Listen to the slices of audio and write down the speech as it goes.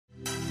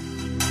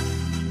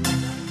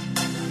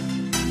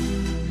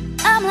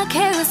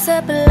care what's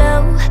up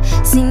below.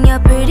 Seen you're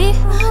pretty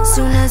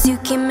soon as you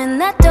came in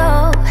that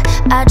door.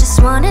 I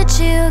just wanted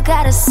you,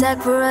 got a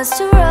sack for us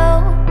to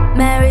roll.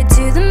 Married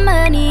to the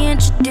money,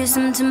 introduce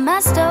him to my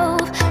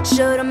stove.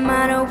 Showed him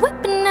how to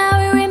whip and now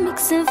we're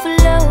remixing for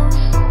low.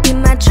 Be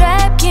my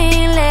trap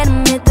king, let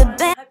him hit the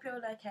band. Hope you're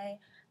all okay.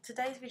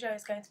 Today's video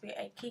is going to be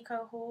a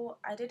Kiko haul.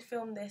 I did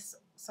film this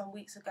some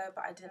weeks ago,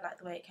 but I didn't like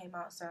the way it came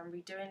out, so I'm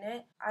redoing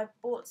it. I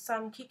bought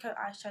some Kiko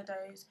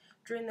eyeshadows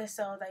during the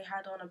sale they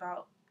had on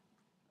about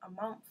a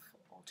month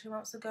or 2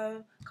 months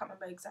ago. Can't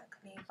remember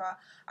exactly, but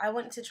I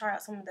wanted to try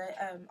out some of the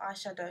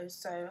eyeshadows,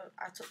 so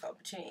I took the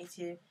opportunity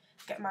to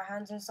get my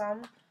hands on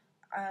some.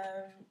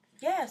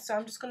 Yeah, so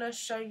I'm just going to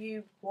show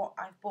you what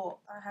I've bought.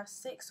 I have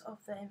 6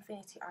 of the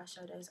Infinity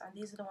eyeshadows, and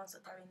these are the ones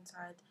that go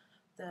inside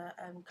the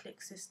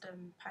click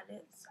system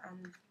palettes,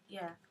 and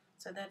yeah,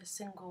 so they're the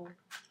single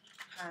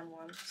hand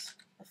ones.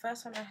 The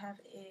first one I have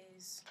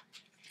is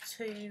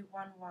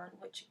 211,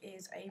 which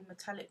is a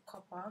metallic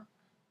copper.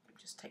 Let me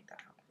just take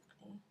that out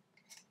quickly.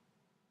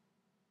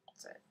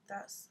 So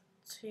that's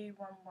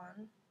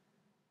 211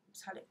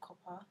 metallic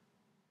copper.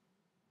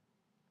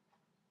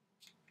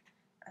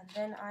 And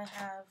then I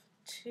have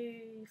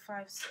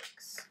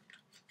 256.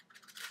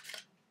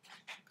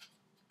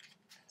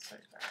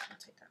 Sorry guys, I'll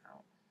take that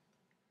out.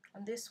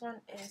 And this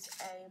one is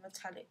a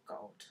metallic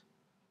gold.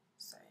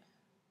 So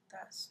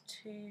that's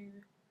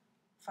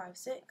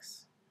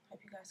 256.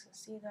 Hope you guys can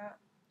see that.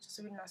 Just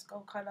a really nice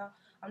gold colour.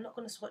 I'm not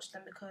going to swatch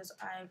them because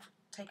I've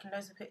taken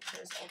loads of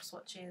pictures of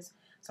swatches.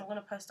 So I'm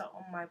going to post that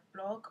on my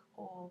blog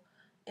or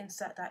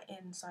insert that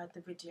inside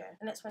the video.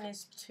 The next one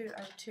is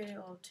 202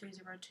 or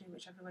 202,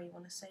 whichever way you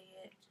want to say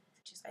it,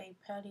 which is a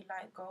pearly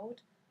light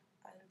gold.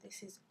 And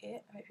this is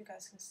it. I hope you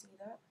guys can see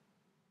that.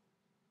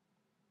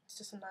 It's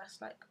just a nice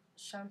like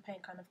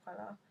champagne kind of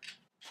colour.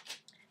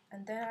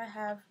 And then I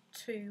have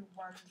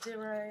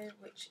 210,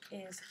 which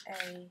is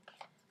a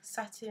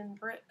satin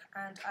brick,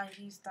 and I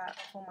used that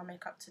for my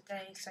makeup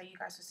today, so you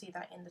guys will see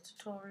that in the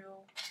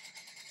tutorial.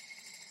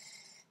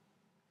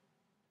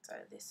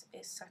 So this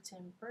is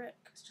satin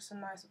brick. It's just a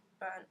nice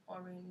burnt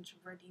orange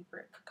ready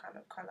brick kind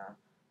of colour.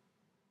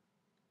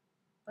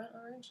 Burnt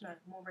orange? No,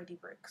 more ready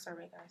brick,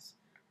 sorry guys.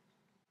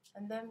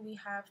 And then we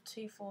have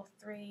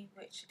 243,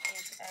 which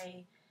is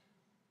a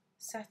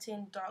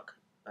satin dark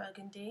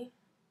burgundy,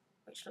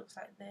 which looks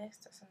like this.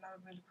 That's another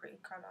really pretty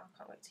colour. I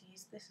can't wait to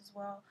use this as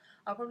well.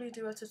 I'll probably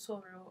do a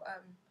tutorial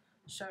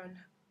showing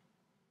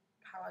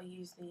how I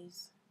use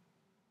these.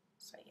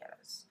 So yeah,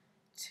 that's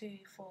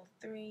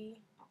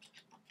 243.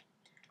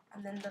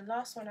 And then the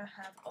last one I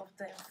have of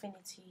the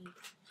Infinity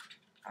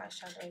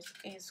eyeshadows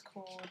is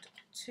called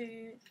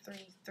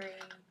 233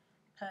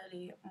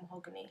 Pearly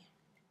Mahogany.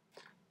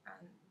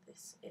 And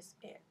this is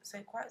it.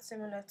 So quite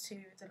similar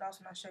to the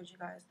last one I showed you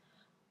guys,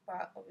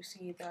 but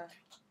obviously the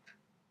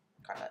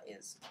colour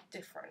is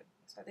different.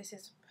 So this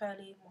is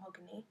Pearly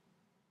Mahogany.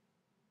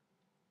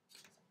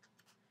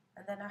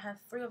 And then I have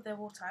 3 of their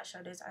water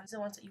eyeshadows, and these are the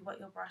ones that you wet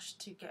your brush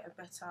to get a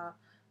better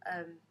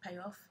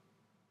payoff.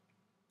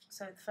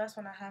 So the first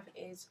one I have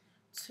is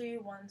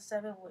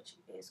 217, which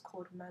is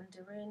called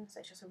Mandarin. So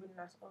it's just a really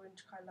nice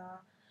orange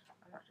colour.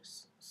 I might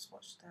just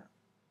swatch that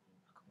in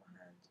the back of my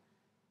hand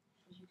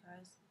for you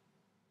guys.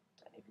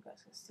 Don't know if you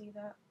guys can see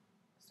that.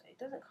 So it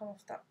doesn't come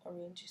off that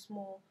orange, it's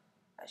more,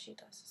 actually it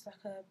does, it's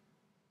like a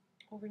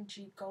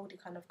orangey goldy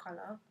kind of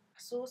colour. I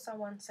saw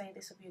someone saying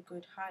this would be a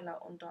good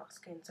highlight on dark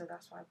skin, so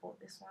that's why I bought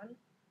this one.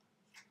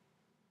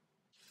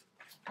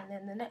 And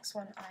then the next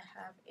one I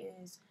have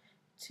is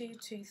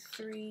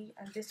 223,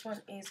 and this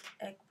one is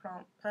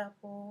Eggplant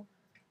Purple.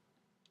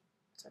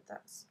 So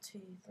that's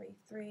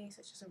 233, so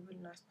it's just a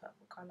really nice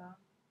purple colour.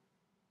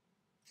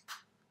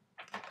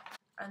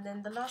 And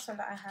then the last one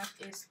that I have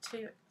is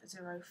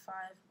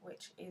 205,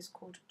 which is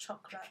called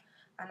Chocolate,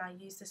 and I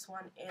use this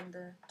one in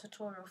the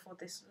tutorial for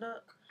this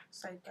look,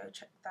 so go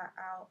check that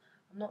out.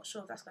 I'm not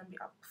sure if that's going to be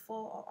up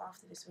before or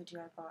after this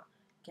video, but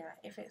yeah,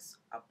 if it's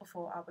up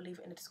before, I'll leave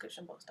it in the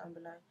description box down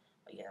below.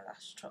 But yeah,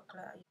 that's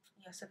Chocolate.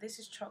 Yeah, so this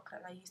is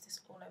Chocolate, and I use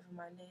this all over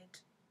my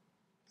lid.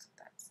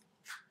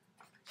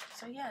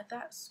 So yeah,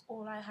 that's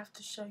all I have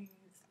to show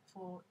you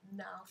for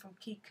now from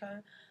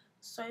Kiko.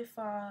 So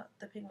far,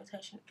 the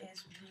pigmentation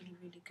is really,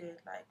 really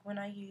good. Like when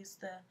I used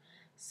the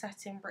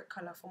satin brick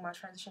colour for my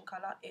transition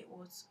colour, it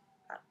was,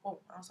 I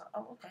was like,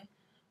 oh okay,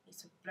 need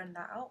to blend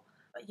that out.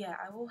 But yeah,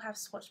 I will have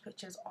swatch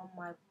pictures on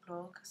my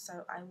blog,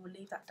 so I will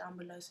leave that down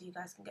below so you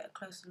guys can get a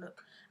closer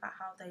look at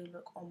how they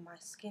look on my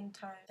skin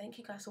tone. Thank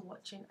you guys for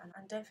watching,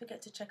 and don't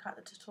forget to check out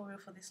the tutorial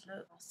for this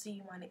look. I'll see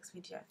you in my next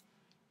video.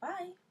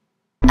 Bye!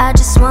 I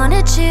just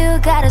wanted you,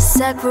 got a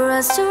sack for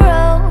us to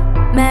roll.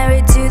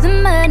 Married to the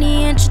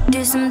money,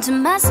 introduce him to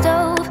my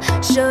stove.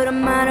 Showed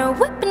him how to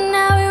whip and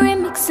now we're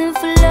remixing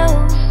for love.